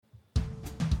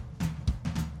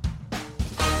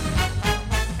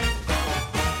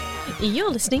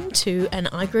You're listening to an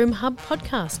iGroom Hub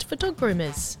podcast for dog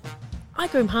groomers.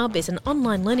 iGroom Hub is an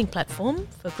online learning platform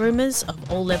for groomers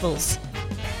of all levels.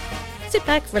 Sit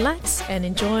back, relax, and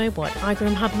enjoy what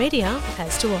iGroom Hub Media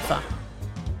has to offer.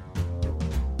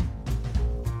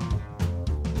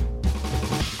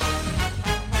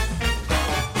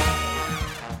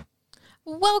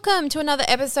 Welcome to another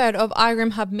episode of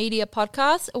iGroom Hub Media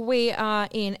Podcast. We are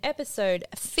in episode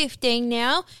 15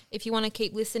 now. If you want to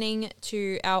keep listening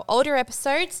to our older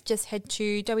episodes, just head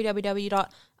to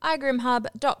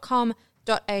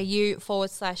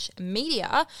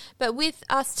www.igroomhub.com.au/media. But with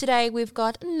us today, we've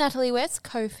got Natalie West,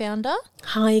 co-founder.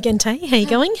 Hi again, Tay. How you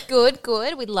going?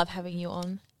 Good. We love having you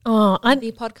on.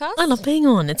 The podcast. I love being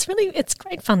on. It's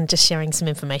great fun just sharing some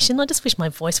information. I just wish my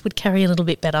voice would carry a little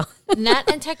bit better. Nat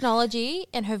and technology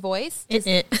and her voice, just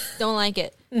don't like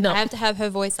it. No. I have to have her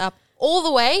voice up all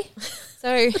the way,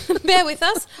 so bear with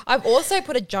us. I've also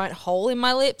put a giant hole in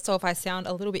my lip, so if I sound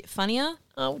a little bit funnier,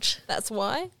 Ouch. that's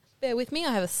why. Bear with me,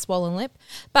 I have a swollen lip.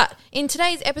 But in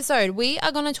today's episode, we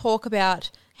are going to talk about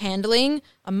handling,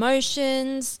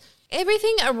 emotions,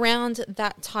 everything around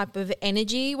that type of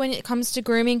energy when it comes to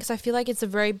grooming, because I feel like it's a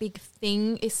very big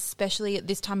thing, especially at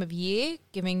this time of year,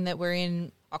 given that we're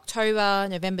in October,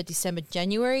 November, December,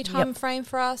 January time frame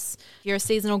for us. If you're a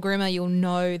seasonal groomer, you'll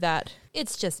know that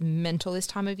it's just mental this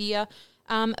time of year.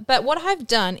 But what I've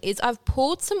done is I've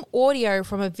pulled some audio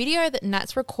from a video that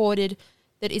Nat's recorded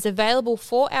that is available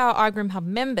for our iGroom Hub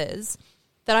members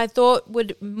that I thought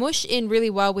would mush in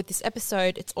really well with this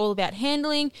episode. It's all about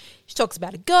handling. She talks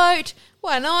about a goat.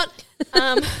 Why not?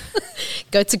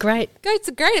 Goats are great. Goats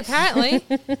are great, apparently.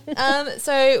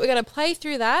 So we're going to play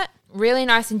through that, really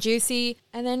nice and juicy,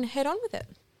 and then head on with it.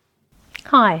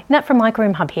 Hi, Nat from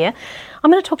iGroom Hub here. I'm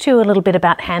going to talk to you a little bit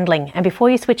about handling. And before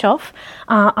you switch off,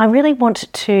 I really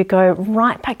want to go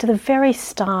right back to the very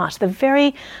start, the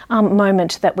very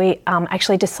moment that we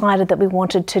actually decided that we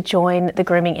wanted to join the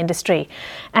grooming industry.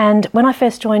 And when I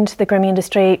first joined the grooming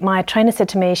industry, my trainer said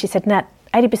to me, she said, Nat,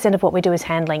 80% of what we do is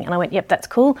handling. And I went, yep, that's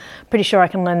cool. Pretty sure I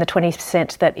can learn the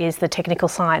 20% that is the technical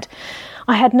side.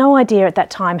 I had no idea at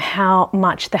that time how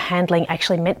much the handling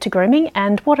actually meant to grooming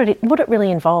and what it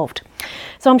really involved.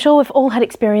 So I'm sure we've all had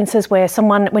experiences where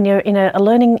when you're in a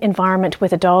learning environment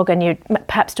with a dog and you're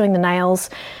perhaps doing the nails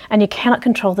and you cannot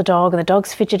control the dog and the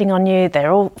dog's fidgeting on you,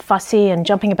 they're all fussy and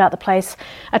jumping about the place,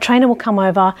 a trainer will come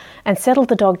over and settle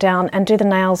the dog down and do the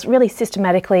nails really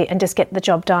systematically and just get the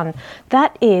job done.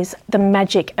 That is the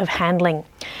magic of handling.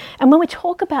 And when we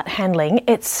talk about handling,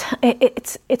 it's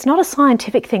not a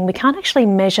scientific thing. We can't actually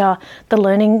measure the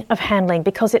learning of handling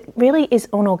because it really is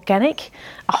an organic,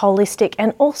 a holistic,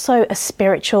 and also a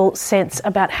spiritual sense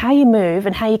about how you move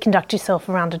and how you conduct yourself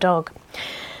around a dog.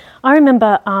 I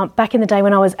remember back in the day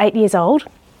when I was 8 years old,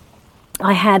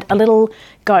 I had a little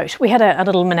goat. We had a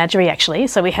little menagerie actually,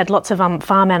 so we had lots of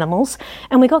farm animals,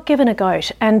 and we got given a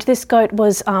goat. And this goat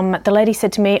was, the lady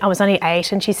said to me, I was only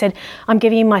 8, and she said, I'm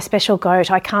giving you my special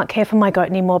goat. I can't care for my goat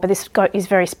anymore, but this goat is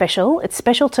very special. It's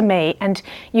special to me, and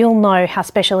you'll know how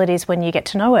special it is when you get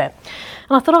to know her.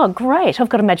 And I thought, oh great, I've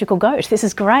got a magical goat. This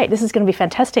is great. This is going to be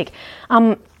fantastic.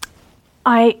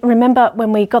 I remember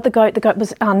when we got the goat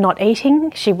was not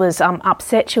eating. She was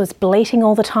upset. She was bleating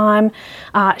all the time.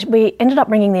 We ended up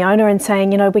ringing the owner and saying,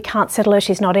 we can't settle her.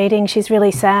 She's not eating. She's really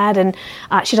sad and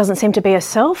she doesn't seem to be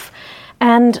herself.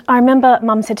 And I remember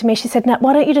Mum said to me, she said, Nat,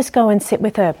 why don't you just go and sit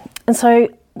with her? And so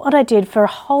what I did for a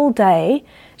whole day,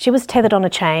 she was tethered on a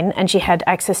chain and she had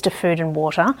access to food and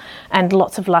water and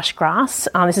lots of lush grass.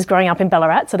 This is growing up in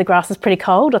Ballarat, so the grass is pretty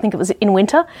cold. I think it was in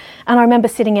winter. And I remember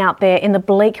sitting out there in the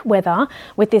bleak weather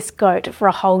with this goat for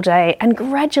a whole day, and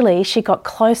gradually she got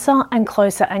closer and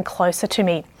closer and closer to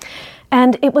me.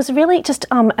 And it was really just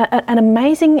an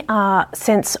amazing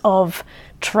sense of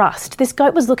trust. This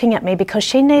goat was looking at me because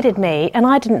she needed me, and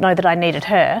I didn't know that I needed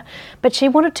her, but she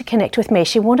wanted to connect with me.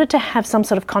 She wanted to have some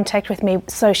sort of contact with me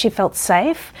so she felt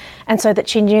safe and so that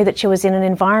she knew that she was in an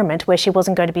environment where she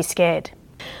wasn't going to be scared.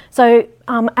 So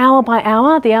hour by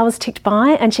hour, the hours ticked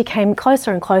by and she came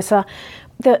closer and closer.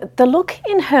 The look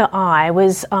in her eye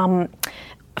was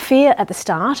fear at the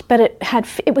start, but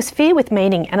it was fear with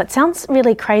meaning, and it sounds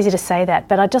really crazy to say that,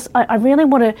 but I really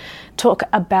want to talk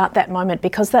about that moment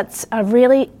because that's a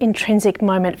really intrinsic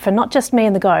moment for not just me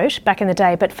and the goat back in the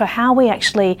day, but for how we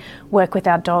actually work with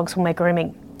our dogs when we're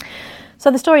grooming. So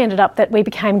the story ended up that we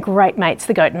became great mates,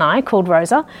 the goat and I, called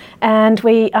Rosa, and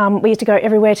we used to go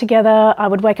everywhere together. I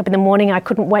would wake up in the morning, I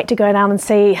couldn't wait to go down and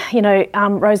see,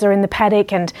 Rosa in the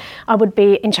paddock, and I would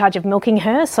be in charge of milking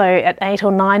her. So at 8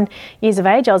 or 9 years of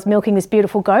age, I was milking this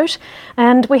beautiful goat,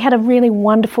 and we had a really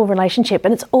wonderful relationship,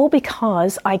 and it's all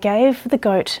because I gave the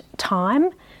goat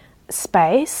time,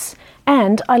 space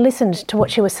and I listened to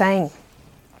what she was saying.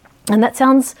 And that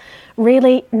sounds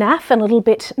really naff and a little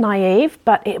bit naive,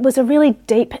 but it was a really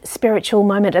deep spiritual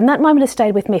moment. And that moment has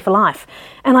stayed with me for life.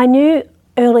 And I knew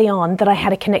early on that I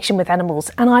had a connection with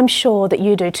animals, and I'm sure that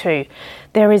you do too.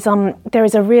 There is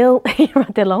a real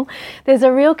right there, Lol. There's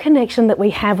a real connection that we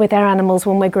have with our animals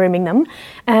when we're grooming them,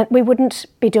 and we wouldn't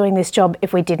be doing this job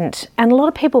if we didn't. And a lot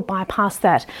of people bypass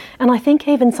that, and I think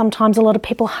even sometimes a lot of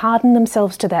people harden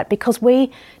themselves to that because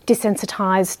we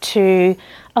desensitize to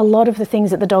a lot of the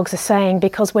things that the dogs are saying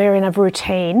because we're in a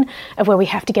routine of where we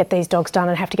have to get these dogs done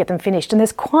and have to get them finished. And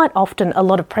there's quite often a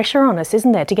lot of pressure on us,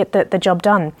 isn't there, to get the job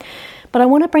done. But I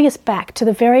want to bring us back to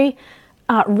the very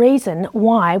reason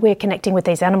why we're connecting with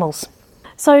these animals.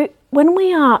 So when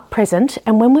we are present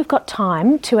and when we've got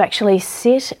time to actually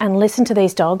sit and listen to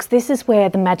these dogs, this is where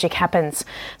the magic happens.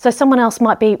 So someone else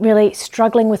might be really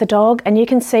struggling with a dog, and you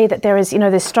can see that there's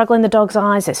struggle in the dog's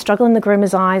eyes, there's struggle in the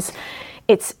groomer's eyes.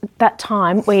 It's that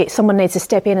time where someone needs to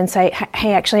step in and say,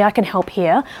 hey, actually, I can help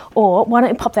here, or why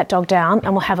don't you pop that dog down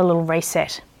and we'll have a little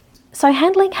reset. So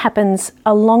handling happens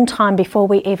a long time before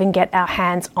we even get our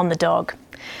hands on the dog.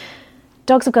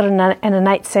 Dogs have got an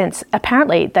innate sense.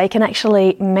 Apparently, they can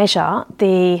actually measure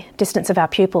the distance of our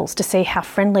pupils to see how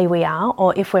friendly we are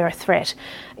or if we're a threat.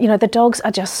 You know, the dogs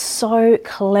are just so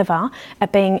clever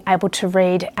at being able to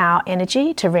read our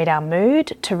energy, to read our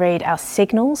mood, to read our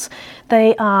signals.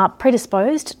 They are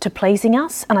predisposed to pleasing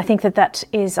us, and I think that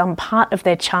is part of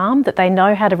their charm, that they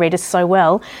know how to read us so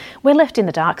well. We're left in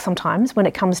the dark sometimes when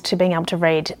it comes to being able to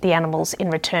read the animals in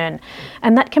return.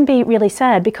 And that can be really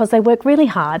sad because they work really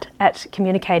hard at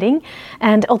communicating,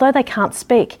 and although they can't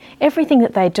speak, everything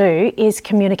that they do is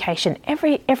communication.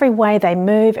 Every way they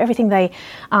move, everything the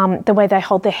way they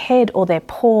hold their head or their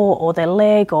paw or their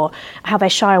leg or how they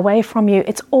shy away from you,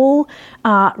 it's all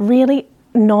really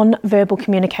non-verbal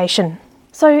communication.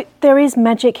 So there is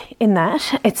magic in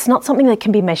that. It's not something that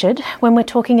can be measured. When we're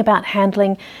talking about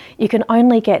handling, you can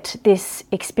only get this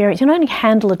experience. You can only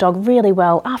handle a dog really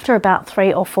well after about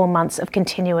 3 or 4 months of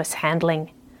continuous handling.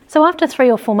 So after 3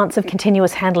 or 4 months of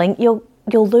continuous handling, you'll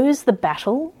lose the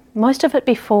battle. Most of it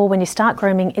before, when you start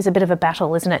grooming, is a bit of a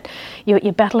battle, isn't it?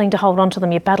 You're battling to hold on to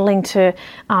them. You're battling to,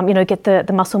 get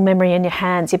the muscle memory in your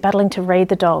hands. You're battling to read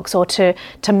the dogs or to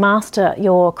master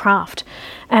your craft.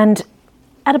 And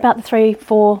at about the 3,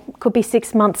 4, could be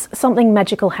 6 months, something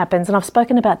magical happens. And I've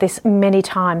spoken about this many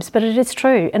times, but it is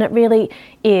true. And it really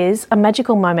is a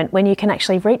magical moment when you can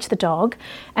actually reach the dog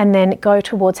and then go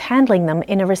towards handling them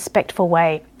in a respectful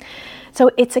way. So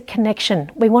it's a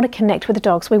connection. We want to connect with the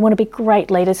dogs. We want to be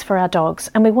great leaders for our dogs,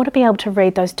 and we want to be able to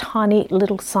read those tiny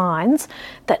little signs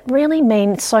that really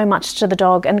mean so much to the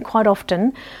dog and quite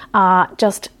often are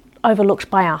just overlooked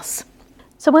by us.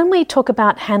 So when we talk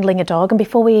about handling a dog, and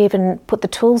before we even put the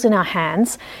tools in our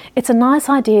hands, it's a nice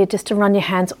idea just to run your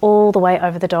hands all the way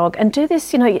over the dog and do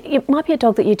this. It might be a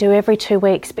dog that you do every 2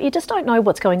 weeks, but you just don't know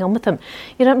what's going on with them.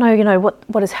 You don't know,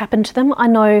 what has happened to them. I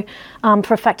know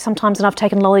for a fact sometimes when I've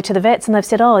taken Lolly to the vets and they've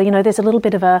said, there's a little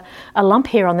bit of a lump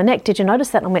here on the neck. Did you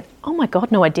notice that? And I went, oh my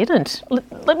God, no, I didn't.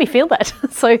 Let me feel that.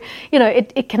 So,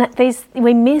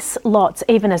 we miss lots,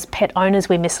 even as pet owners,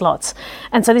 we miss lots.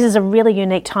 And so this is a really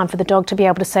unique time for the dog to be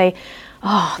able to say,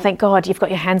 oh, thank God you've got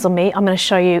your hands on me. I'm going to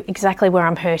show you exactly where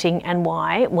I'm hurting and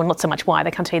why. Well, not so much why,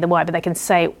 they can't tell you the why, but they can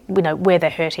say, where they're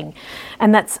hurting.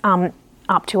 And that's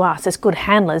up to us as good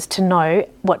handlers to know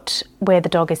where the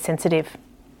dog is sensitive.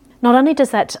 Not only does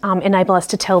that enable us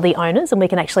to tell the owners, and we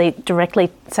can actually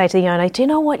directly say to the owner, do you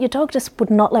know what, your dog just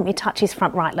would not let me touch his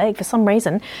front right leg for some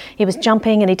reason. He was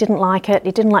jumping and he didn't like it,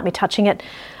 he didn't like me touching it.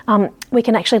 We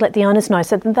can actually let the owners know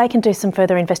so that they can do some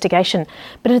further investigation.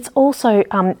 But it's also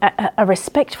a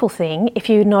respectful thing. If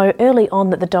you know early on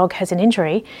that the dog has an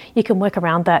injury, you can work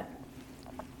around that.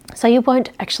 So you won't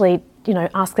actually,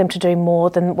 ask them to do more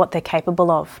than what they're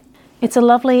capable of. It's a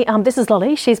lovely, this is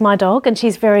Lolly, she's my dog, and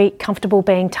she's very comfortable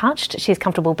being touched. She's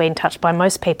comfortable being touched by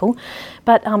most people,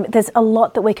 but there's a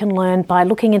lot that we can learn by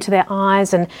looking into their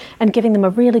eyes and giving them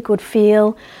a really good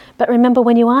feel. But remember,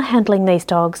 when you are handling these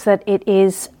dogs, that it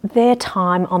is their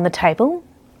time on the table.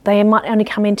 They might only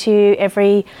come into you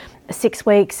every 6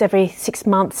 weeks, every 6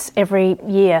 months, every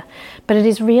year, but it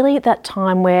is really that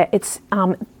time where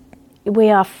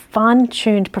we are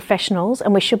fine-tuned professionals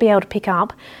and we should be able to pick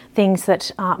up things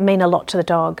that mean a lot to the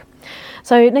dog.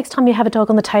 So next time you have a dog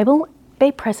on the table,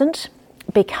 be present,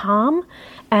 be calm.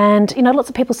 And, lots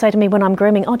of people say to me when I'm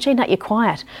grooming, oh, gee, Nat, you're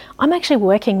quiet. I'm actually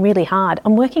working really hard.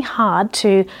 I'm working hard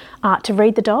to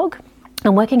read the dog.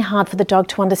 I'm working hard for the dog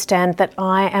to understand that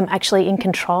I am actually in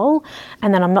control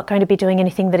and that I'm not going to be doing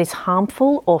anything that is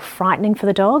harmful or frightening for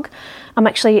the dog. I'm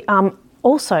actually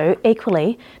also,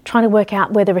 equally, trying to work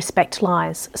out where the respect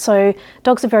lies. So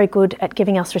dogs are very good at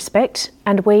giving us respect,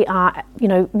 and we are,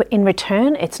 in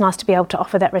return, it's nice to be able to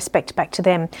offer that respect back to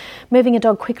them. Moving a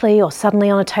dog quickly or suddenly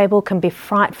on a table can be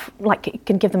it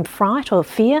can give them fright or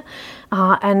fear,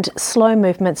 and slow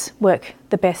movements work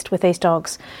the best with these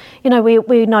dogs. We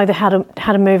know how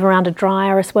to move around a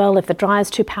dryer as well. If the dryer's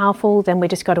too powerful, then we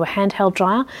just go to a handheld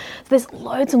dryer. So there's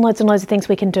loads and loads and loads of things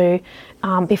we can do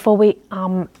before we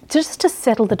just to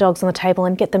settle the dogs on the table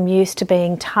and get them used to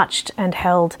being touched and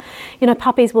held.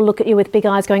 Puppies will look at you with big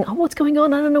eyes going, "Oh, what's going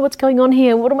on? I don't know what's going on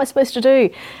here. What am I supposed to do?"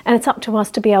 And it's up to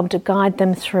us to be able to guide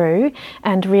them through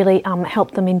and really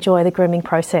help them enjoy the grooming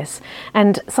process.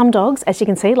 And some dogs, as you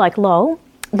can see, like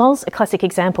Lol's a classic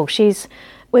example.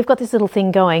 We've got this little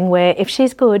thing going where if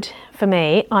she's good for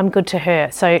me, I'm good to her.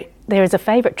 So there is a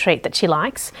favourite treat that she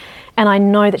likes, and I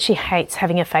know that she hates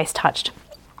having her face touched.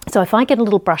 So if I get a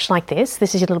little brush like this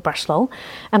is your little brush, Lol,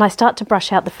 and I start to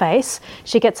brush out the face,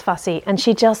 she gets fussy and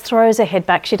she just throws her head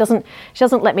back. She doesn't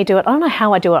let me do it. I don't know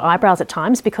how I do her eyebrows at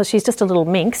times because she's just a little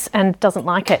minx and doesn't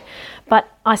like it. But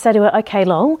I say to her, "Okay,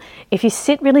 Lol, if you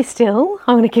sit really still,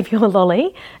 I'm going to give you a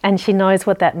lolly," and she knows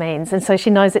what that means. And so she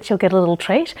knows that she'll get a little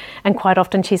treat, and quite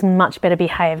often she's much better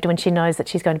behaved when she knows that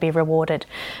she's going to be rewarded.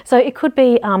 So it could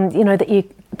be, that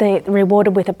they're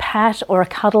rewarded with a pat or a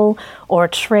cuddle or a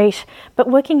treat, but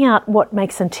working out what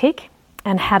makes them tick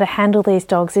and how to handle these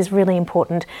dogs is really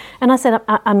important. And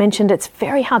I mentioned it's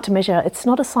very hard to measure. It's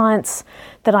not a science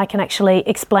that I can actually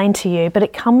explain to you, but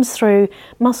it comes through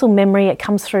muscle memory, it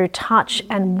comes through touch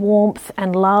and warmth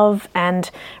and love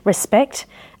and respect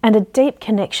and a deep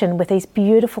connection with these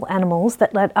beautiful animals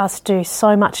that let us do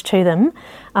so much to them.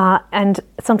 And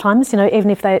sometimes,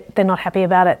 even if they're not happy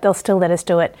about it, they'll still let us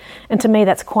do it. And to me,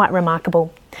 that's quite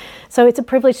remarkable. So it's a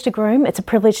privilege to groom. It's a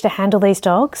privilege to handle these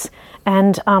dogs.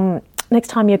 And next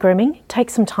time you're grooming, take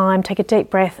some time, take a deep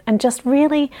breath, and just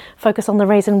really focus on the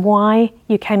reason why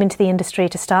you came into the industry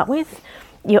to start with.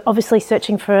 You're obviously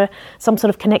searching for some sort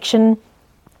of connection.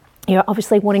 You're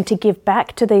obviously wanting to give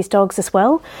back to these dogs as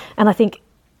well. And I think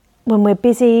when we're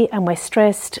busy and we're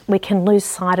stressed, we can lose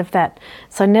sight of that.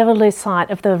 So never lose sight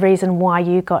of the reason why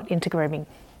you got into grooming.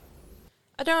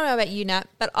 I don't know about you, Nat,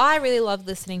 but I really love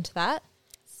listening to that,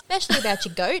 especially about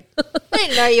your goat. I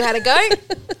didn't know you had a goat.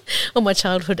 Well, my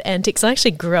childhood antics, I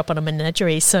actually grew up on a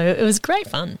menagerie, so it was great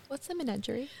fun. What's a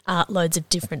menagerie? Loads of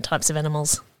different types of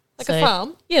animals. Like a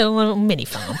farm? Yeah, a little mini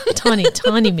farm.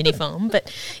 tiny mini farm.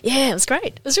 But yeah, it was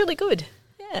great. It was really good.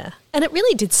 Yeah. And it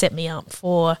really did set me up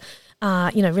for,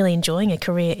 really enjoying a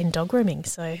career in dog grooming.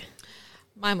 So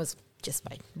mine was just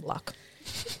by luck.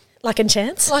 Luck and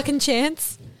chance? Luck and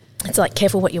chance. It's like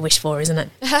careful what you wish for, isn't it?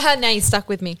 Now you're stuck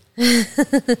with me.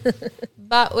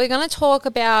 But we're going to talk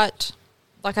about,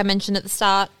 like I mentioned at the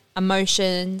start,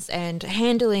 emotions and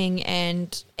handling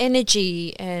and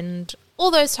energy and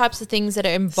all those types of things that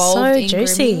are involved in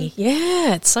juicy. Grooming.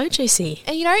 Yeah, it's so juicy.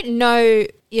 And you don't know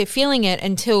you're feeling it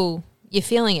until you're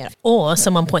feeling it. Or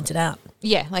someone points it out.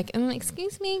 Yeah, like,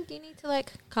 excuse me, do you need to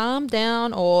calm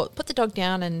down or put the dog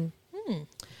down and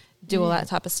do all that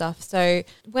type of stuff. So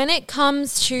when it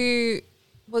comes to,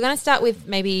 we're going to start with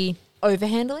maybe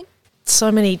overhandling.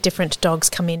 So many different dogs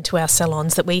come into our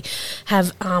salons that we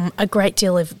have a great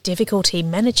deal of difficulty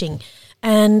managing.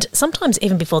 And sometimes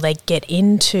even before they get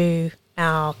into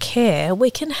our care, we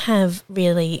can have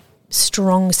really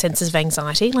strong senses of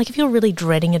anxiety. Like if you're really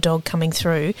dreading a dog coming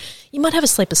through, you might have a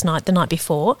sleepless night the night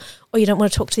before, or you don't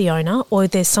want to talk to the owner, or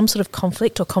there's some sort of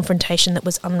conflict or confrontation that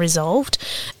was unresolved,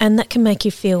 and that can make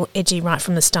you feel edgy right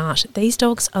from the start. These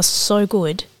dogs are so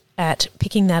good at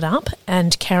picking that up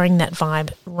and carrying that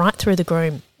vibe right through the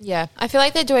groom. Yeah, I feel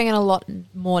like they're doing it a lot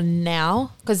more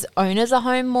now because owners are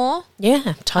home more.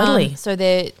 Yeah, totally. So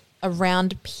they're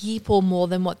around people more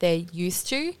than what they're used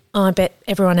to. I bet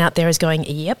everyone out there is going,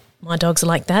 yep, my dogs are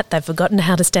like that. They've forgotten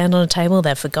how to stand on a table.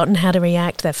 They've forgotten how to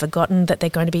react. They've forgotten that they're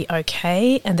going to be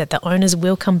okay and that the owners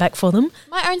will come back for them.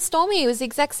 My own Stormy was the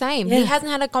exact same. Yeah. He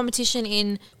hasn't had a competition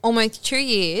in almost 2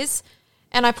 years.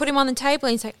 And I put him on the table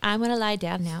and he's like, I'm going to lie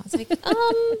down now. It's like,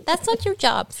 that's not your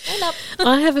job. Stand up.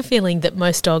 I have a feeling that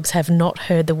most dogs have not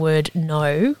heard the word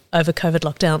no over COVID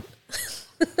lockdown.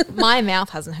 My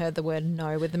mouth hasn't heard the word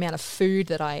no with the amount of food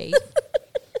that I eat.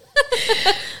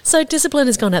 So discipline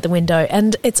has gone out the window,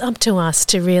 and it's up to us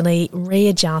to really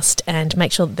readjust and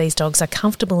make sure that these dogs are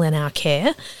comfortable in our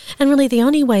care. And really the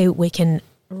only way we can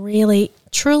really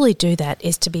truly do that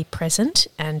is to be present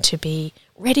and to be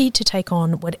ready to take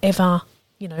on whatever,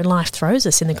 life throws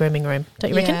us in the grooming room.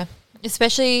 Don't you reckon? Yeah,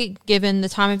 especially given the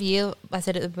time of year, I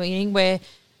said at the beginning, where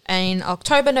in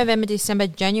October, November, December,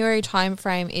 January time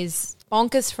frame is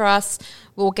bonkers for us.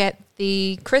 We'll get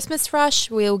the Christmas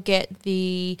rush. We'll get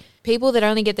the people that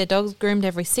only get their dogs groomed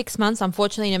every 6 months.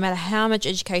 Unfortunately, no matter how much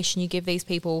education you give these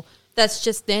people, that's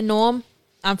just their norm.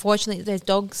 Unfortunately, their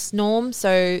dog's norm.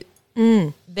 So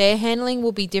their handling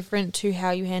will be different to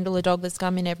how you handle a dog that's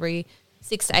come in every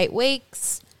 6 to 8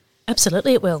 weeks.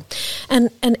 Absolutely it will. And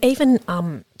even,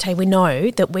 Tay, we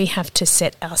know that we have to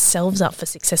set ourselves up for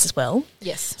success as well.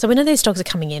 Yes. So we know these dogs are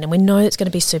coming in and we know it's going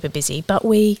to be super busy, but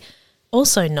we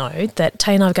also know that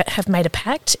Tay and I have made a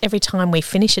pact every time we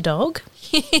finish a dog.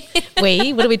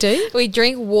 What do? We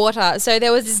drink water. So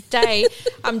there was this day,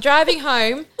 I'm driving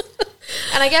home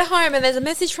and I get home and there's a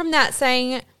message from Nat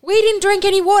saying, we didn't drink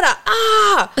any water.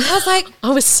 I was like...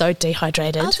 I was so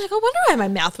dehydrated. I was like, I wonder why my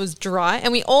mouth was dry.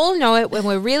 And we all know it when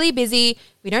we're really busy.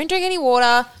 We don't drink any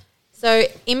water. So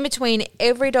in between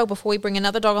every dog, before we bring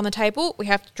another dog on the table, we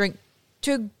have to drink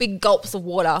 2 big gulps of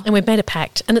water. And we've made a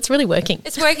pact and it's really working.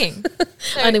 It's working.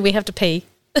 So, only we have to pee.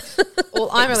 Well,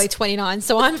 I'm only 29,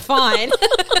 so I'm fine.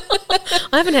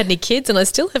 I haven't had any kids and I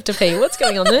still have to pee. What's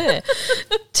going on there?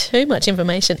 Too much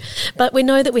information. But we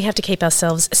know that we have to keep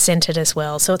ourselves centred as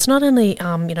well. So it's not only,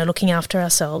 looking after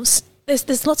ourselves.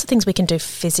 There's lots of things we can do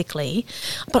physically,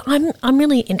 but I'm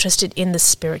really interested in the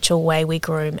spiritual way we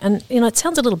groom. And, it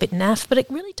sounds a little bit naff, but it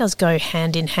really does go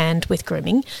hand in hand with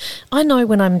grooming. I know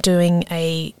when I'm doing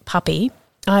a puppy,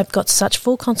 I've got such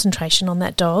full concentration on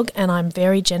that dog and I'm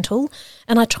very gentle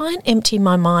and I try and empty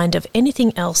my mind of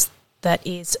anything else that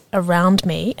is around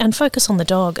me and focus on the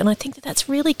dog. And I think that that's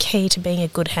really key to being a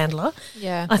good handler.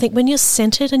 Yeah. I think when you're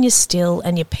centred and you're still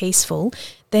and you're peaceful,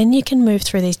 then you can move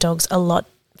through these dogs a lot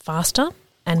faster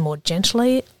and more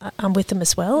gently with them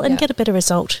as well and get a better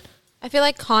result. I feel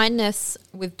like kindness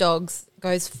with dogs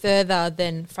goes further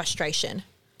than frustration.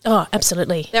 Oh,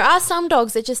 absolutely. There are some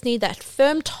dogs that just need that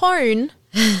firm tone,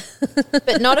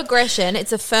 but not aggression.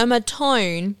 It's a firmer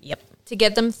tone to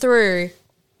get them through.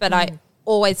 But I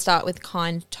always start with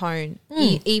kind tone,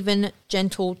 even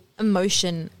gentle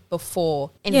emotion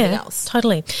before anything else.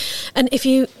 Totally. And if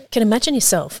you can imagine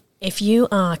yourself, if you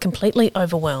are completely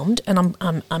overwhelmed, and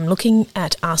I'm looking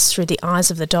at us through the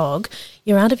eyes of the dog,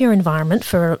 you're out of your environment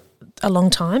for a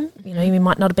long time. You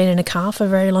might not have been in a car for a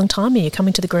very long time, or you're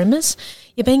coming to the groomers.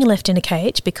 You're being left in a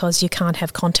cage because you can't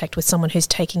have contact with someone who's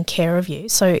taking care of you.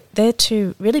 So they're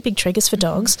 2 really big triggers for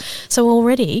dogs. So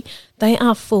already they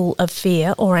are full of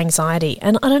fear or anxiety.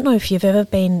 And I don't know if you've ever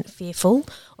been fearful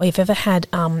or you've ever had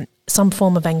some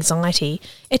form of anxiety.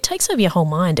 It takes over your whole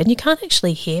mind and you can't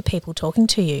actually hear people talking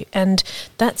to you. And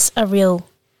that's a real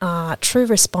true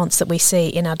response that we see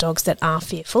in our dogs that are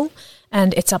fearful.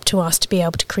 And it's up to us to be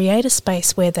able to create a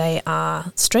space where they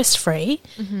are stress-free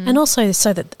and also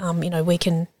so that, we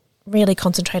can really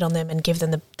concentrate on them and give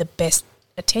them the best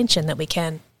attention that we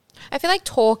can. I feel like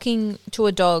talking to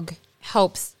a dog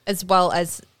helps as well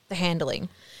as the handling.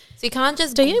 So you can't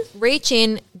just reach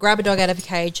in, grab a dog out of a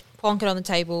cage, plonk it on the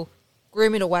table,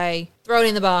 groom it away, throw it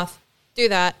in the bath, do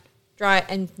that, dry it,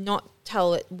 and not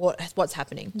tell it what's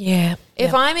happening. Yeah.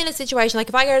 If I'm in a situation, like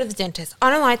if I go to the dentist, I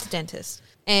don't like the dentist,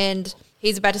 and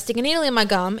he's about to stick a needle in my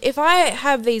gum. If I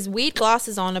have these weird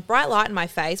glasses on, a bright light in my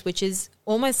face, which is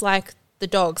almost like the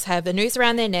dogs have a noose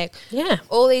around their neck,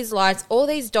 all these lights, all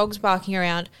these dogs barking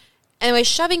around, and we're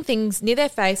shoving things near their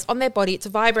face, on their body, it's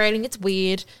vibrating, it's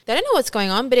weird. They don't know what's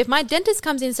going on, but if my dentist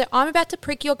comes in and says, I'm about to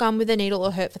prick your gum with a needle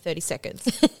or hurt for 30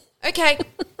 seconds. Okay,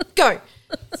 go.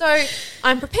 So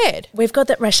I'm prepared. We've got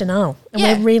that rationale and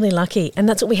we're really lucky, and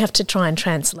that's what we have to try and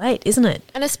translate, isn't it?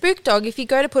 And a spook dog, if you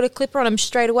go to put a clipper on them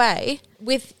straight away,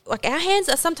 with like our hands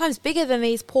are sometimes bigger than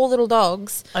these poor little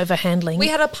dogs. Overhandling. We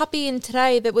had a puppy in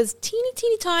today that was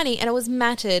teeny tiny and it was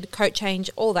matted, coat change,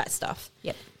 all that stuff.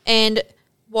 Yep. And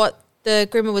what the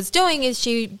groomer was doing is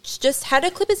she just had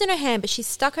her clippers in her hand, but she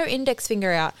stuck her index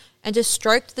finger out and just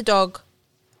stroked the dog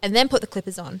and then put the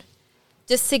clippers on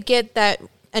just to get that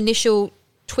initial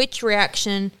twitch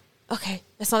reaction. Okay,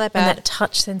 that's not that bad. And that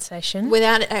touch sensation.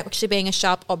 Without it actually being a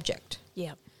sharp object.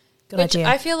 Yeah, good idea.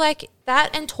 I feel like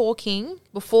that and talking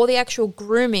before the actual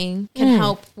grooming can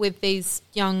help with these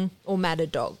young or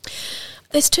matted dogs.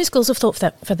 There's 2 schools of thought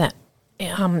for that,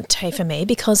 Tay, for me,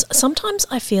 because sometimes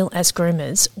I feel as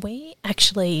groomers we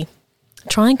actually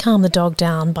try and calm the dog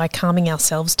down by calming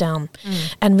ourselves down.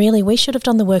 And really we should have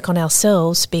done the work on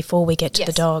ourselves before we get to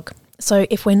the dog. So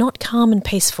if we're not calm and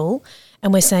peaceful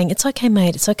and we're saying, it's okay,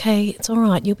 mate, it's okay, it's all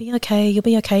right, you'll be okay,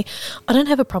 I don't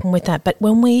have a problem with that. But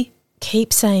when we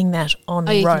keep saying that on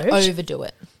road, you can overdo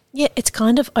it. Yeah, it's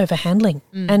kind of overhandling.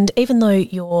 And even though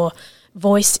you're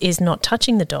voice is not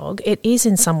touching the dog, it is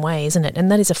in some way, isn't it?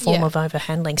 And that is a form of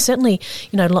overhandling. Certainly,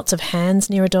 lots of hands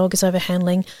near a dog is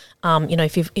overhandling.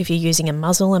 If you're using a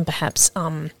muzzle and perhaps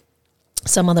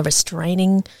some other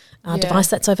restraining device,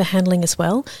 that's overhandling as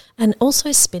well. And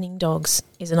also spinning dogs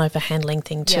is an overhandling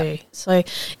thing too. So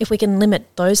if we can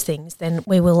limit those things, then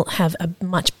we will have a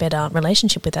much better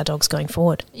relationship with our dogs going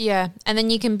forward. Yeah, and then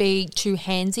you can be too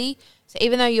handsy. So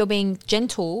even though you're being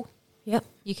gentle,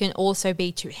 you can also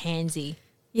be too handsy.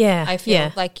 Yeah, I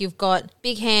feel like you've got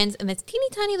big hands and there's teeny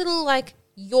tiny little like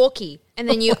Yorkie, and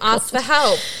then you ask for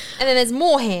help, and then there's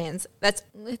more hands. That's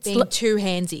being too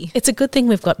handsy. It's a good thing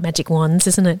we've got magic wands,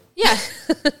 isn't it? Yeah.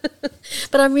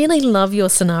 But I really love your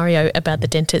scenario about the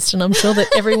dentist, and I'm sure that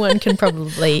everyone can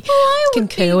probably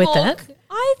concur with that.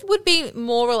 I would be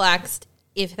more relaxed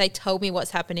if they told me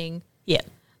what's happening. Yeah.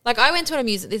 Like I went to an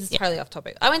amusement – this is totally off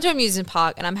topic. I went to an amusement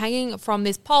park and I'm hanging from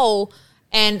this pole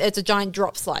and it's a giant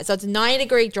drop slide. So it's a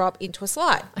 90-degree drop into a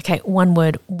slide. Okay, one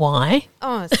word, why?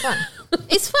 Oh, it's fun.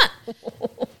 It's fun.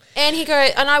 And he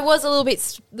goes – and I was a little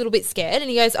bit scared,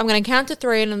 and he goes, I'm going to count to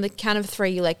 3, and on the count of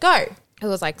 3 you let go. It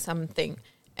was like something.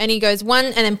 And he goes 1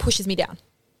 and then pushes me down.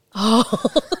 Oh.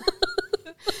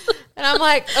 And I'm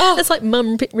like, oh. It's like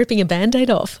mum ripping a Band-Aid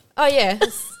off. Oh, yeah.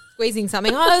 Squeezing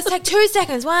something. Oh, let's take 2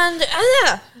 seconds. 1.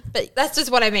 But that's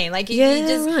just what I mean. Like, you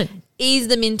just ease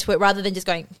them into it rather than just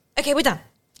going, okay, we're done.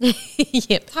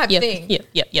 Type thing.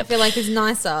 Yep. I feel like it's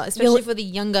nicer, especially for the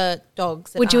younger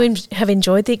dogs. Would you have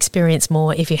enjoyed the experience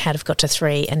more if you had have got to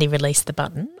 3 and he released the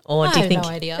button? Or I do you think? No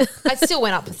idea. I still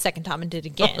went up the second time and did it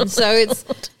again. So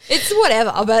it's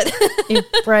whatever. But you're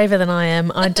braver than I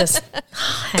am. I just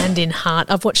hand in heart.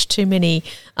 I've watched too many,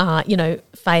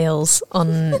 fails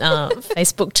on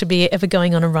Facebook to be ever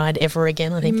going on a ride ever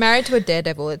again. I think. You're married to a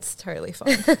daredevil. It's totally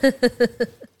fine.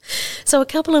 So a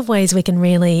couple of ways we can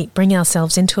really bring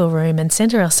ourselves into a room and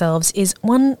centre ourselves is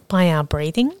one, by our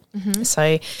breathing. Mm-hmm.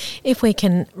 So if we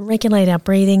can regulate our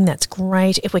breathing, that's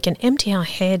great. If we can empty our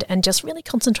head and just really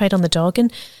concentrate on the dog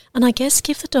and I guess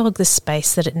give the dog the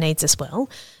space that it needs as well.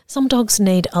 Some dogs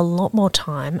need a lot more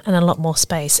time and a lot more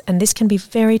space, and this can be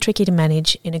very tricky to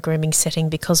manage in a grooming setting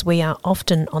because we are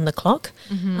often on the clock,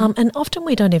 and often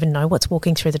we don't even know what's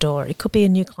walking through the door. It could be a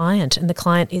new client, and the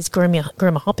client is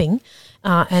groomer hopping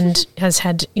and has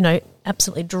had,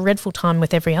 absolutely dreadful time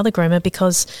with every other groomer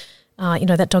because,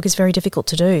 that dog is very difficult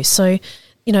to do. So,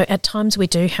 at times we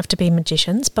do have to be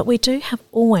magicians, but we do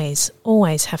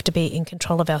always have to be in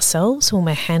control of ourselves when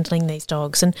we're handling these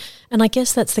dogs. And I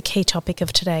guess that's the key topic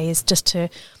of today, is just to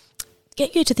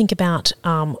get you to think about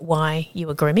why you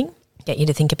are grooming, get you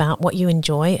to think about what you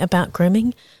enjoy about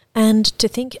grooming, and to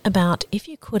think about if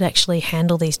you could actually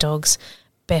handle these dogs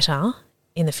better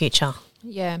in the future.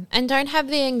 Yeah, and don't have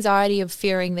the anxiety of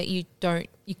fearing that you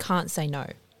can't say no.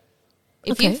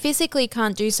 If you physically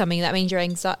can't do something, that means you're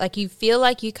like you feel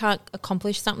like you can't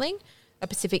accomplish something, a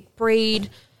specific breed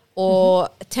or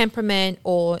a temperament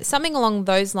or something along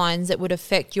those lines that would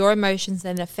affect your emotions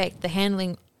and affect the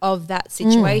handling of that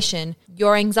situation.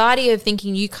 Your anxiety of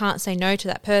thinking you can't say no to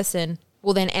that person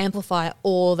will then amplify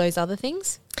all those other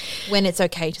things when it's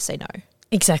okay to say no.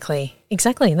 Exactly.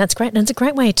 And that's great. And it's a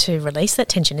great way to release that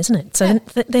tension, isn't it? So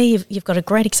there you've got a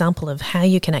great example of how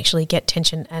you can actually get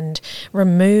tension and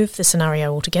remove the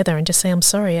scenario altogether and just say, I'm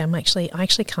sorry, I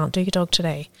actually can't do your dog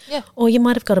today. Yeah. Or you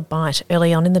might have got a bite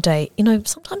early on in the day.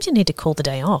 Sometimes you need to call the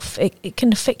day off. It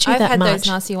can affect you that much. I've had those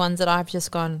nasty ones that I've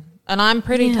just gone, and I'm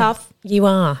pretty tough. You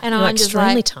are. And You're I'm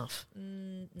extremely just tough.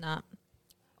 Nah.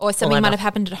 Or something might have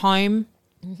happened at home.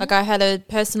 Mm-hmm. Like I had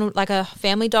a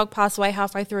family dog pass away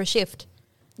halfway through a shift.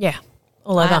 Yeah.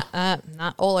 All over.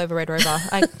 All over Red Rover.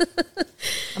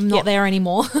 I'm not there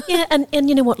anymore. Yeah, and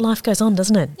you know what? Life goes on,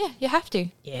 doesn't it? Yeah, you have to.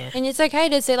 Yeah. And it's okay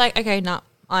to say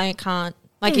I can't.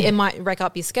 It might wreck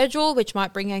up your schedule, which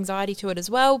might bring anxiety to it as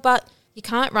well, but you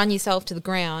can't run yourself to the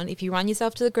ground. If you run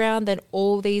yourself to the ground, then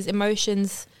all these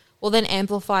emotions will then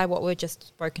amplify what we've just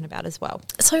spoken about as well.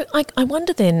 So I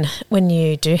wonder then, when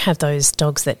you do have those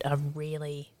dogs that are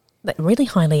really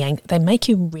highly they make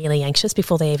you really anxious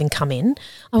before they even come in.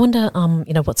 I wonder,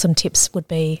 what some tips would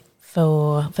be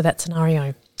for that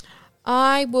scenario.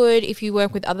 I would, if you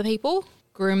work with other people,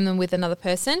 groom them with another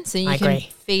person so you can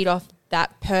feed off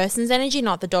that person's energy,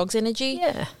 not the dog's energy.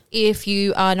 Yeah. If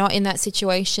you are not in that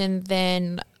situation,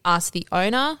 then ask the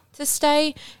owner to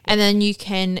stay, and then you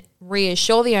can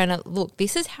reassure the owner, look,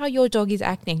 this is how your dog is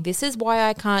acting. This is why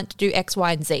I can't do X,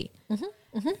 Y, and Z.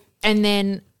 Mm-hmm. Mm-hmm. And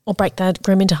then Or break that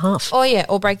groom into half. Oh, yeah,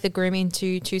 or break the groom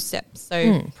into 2 steps.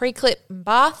 So pre-clip and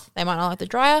bath, they might not like the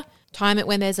dryer. Time it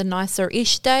when there's a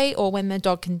nicer-ish day or when the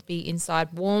dog can be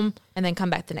inside warm, and then come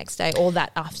back the next day or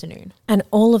that afternoon. And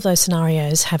all of those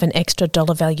scenarios have an extra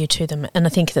dollar value to them. And I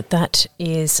think that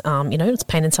is, it's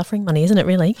pain and suffering money, isn't it,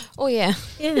 really? Oh, yeah.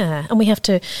 Yeah. And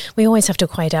we always have to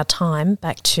equate our time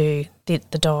back to the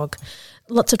dog.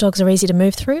 Lots of dogs are easy to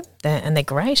move through, and they're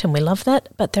great, and we love that.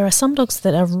 But there are some dogs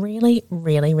that are really,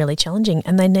 really, really challenging,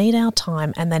 and they need our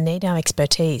time and they need our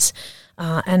expertise.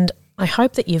 And I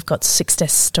hope that you've got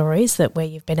success stories where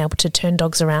you've been able to turn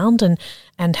dogs around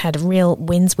and had real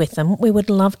wins with them. We would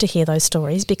love to hear those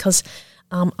stories because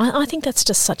I think that's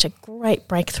just such a great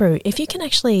breakthrough. If you can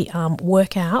actually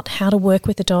work out how to work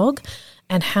with a dog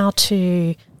and how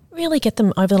to really get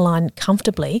them over the line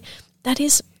comfortably, that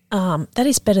is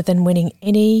better than winning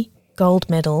any gold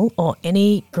medal or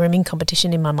any grooming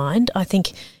competition in my mind. I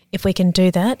think if we can do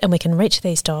that and we can reach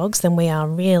these dogs, then we are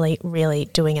really, really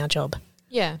doing our job.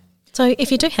 Yeah. So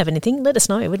if you do have anything, let us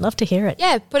know. We'd love to hear it.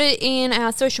 Yeah, put it in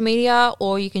our social media,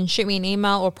 or you can shoot me an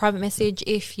email or a private message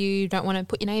if you don't want to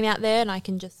put your name out there, and I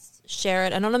can just share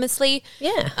it anonymously.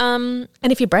 Yeah. And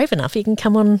if you're brave enough, you can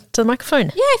come on to the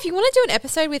microphone. Yeah, if you want to do an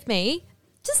episode with me,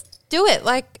 just do it.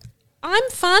 Like, I'm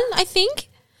fun, I think.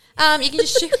 You can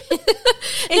just shoot me.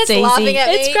 It's easy. Laughing at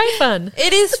me. It's great fun.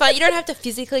 It is fun. You don't have to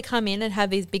physically come in and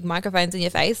have these big microphones in your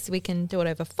face. We can do it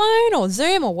over phone or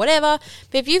Zoom or whatever.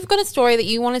 But if you've got a story that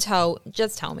you want to tell,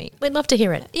 just tell me. We'd love to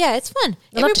hear it. Yeah, it's fun.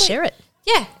 I'd love to share it.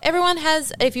 Yeah, everyone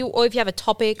has, if you have a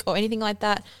topic or anything like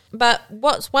that. But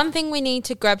what's one thing we need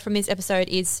to grab from this episode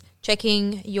is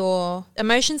checking your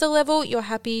emotions level, you're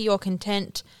happy, you're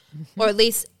content, or at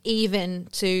least even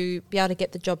to be able to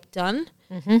get the job done.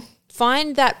 Mm-hmm.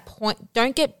 Find that point.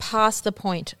 Don't get past the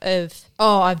point of,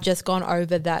 I've just gone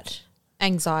over that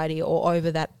anxiety or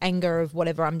over that anger of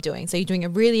whatever I'm doing. So you're doing a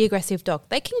really aggressive dog.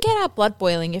 They can get our blood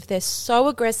boiling if they're so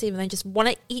aggressive and they just want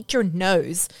to eat your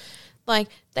nose. Like,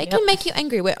 they can make you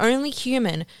angry. We're only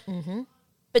human. Mm-hmm.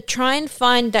 But try and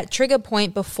find that trigger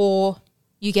point before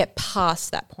you get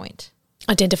past that point.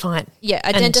 Identify it. Yeah,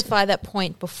 identify that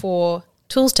point before.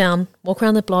 Tools down, walk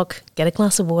around the block, get a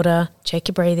glass of water, check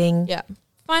your breathing. Yeah.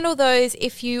 Find all those.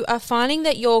 If you are finding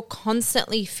that you're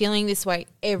constantly feeling this way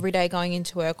every day going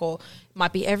into work, or it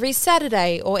might be every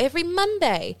Saturday or every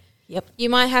Monday, you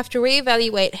might have to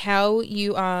reevaluate how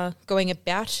you are going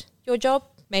about your job.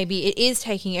 Maybe it is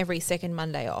taking every second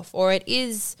Monday off, or it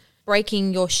is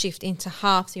breaking your shift into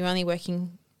half, so you're only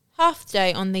working half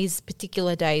day on these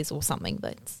particular days or something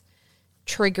that's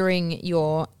triggering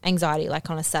your anxiety, like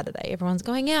on a Saturday. Everyone's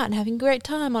going out and having a great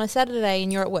time on a Saturday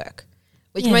and you're at work.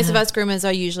 Which most of us groomers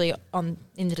are usually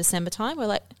in the December time. We're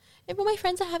like, all my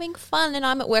friends are having fun and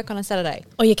I'm at work on a Saturday.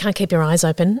 Or you can't keep your eyes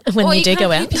open when you do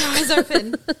go out. Keep your eyes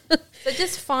open. So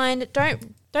just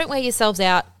don't wear yourselves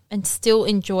out and still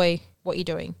enjoy what you're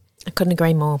doing. I couldn't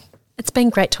agree more. It's been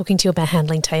great talking to you about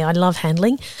handling, Tay. I love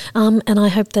handling, and I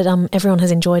hope that everyone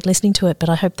has enjoyed listening to it. But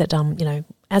I hope that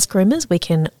as groomers, we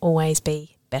can always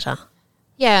be better.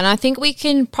 Yeah, and I think we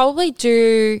can probably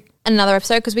do another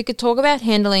episode because we could talk about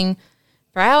handling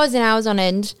for hours and hours on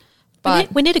end.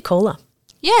 But we need a caller.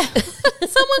 Yeah,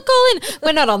 someone call in.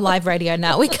 We're not on live radio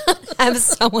now. We can't have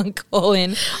someone call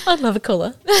in. I'd love a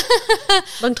caller.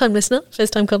 Long-time listener,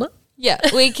 first-time caller. Yeah,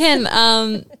 we can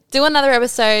do another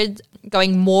episode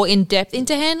going more in-depth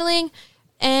into handling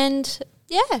and,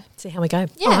 see how we go.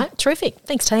 Yeah. All right, terrific.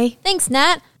 Thanks, Tay. Thanks,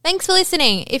 Nat. Thanks for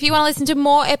listening. If you want to listen to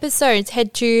more episodes,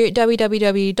 head to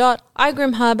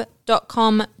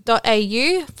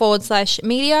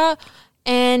www.igroomhub.com.au/media.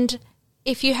 And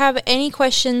if you have any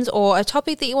questions or a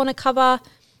topic that you want to cover,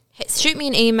 shoot me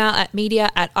an email at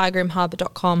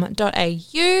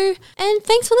media@igroomhub.com.au. And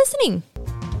thanks for listening.